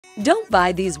Don't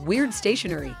buy these weird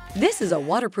stationery. This is a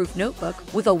waterproof notebook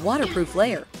with a waterproof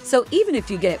layer, so even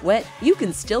if you get it wet, you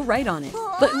can still write on it.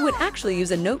 But who would actually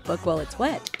use a notebook while it's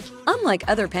wet? Unlike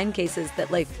other pen cases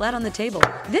that lay flat on the table,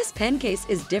 this pen case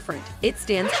is different. It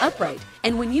stands upright,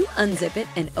 and when you unzip it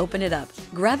and open it up,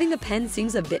 grabbing a pen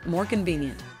seems a bit more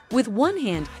convenient. With one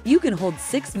hand, you can hold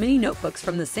 6 mini notebooks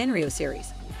from the Stationery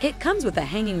series. It comes with a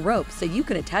hanging rope so you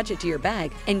can attach it to your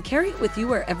bag and carry it with you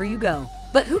wherever you go.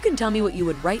 But who can tell me what you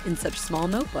would write in such small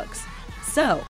notebooks? So,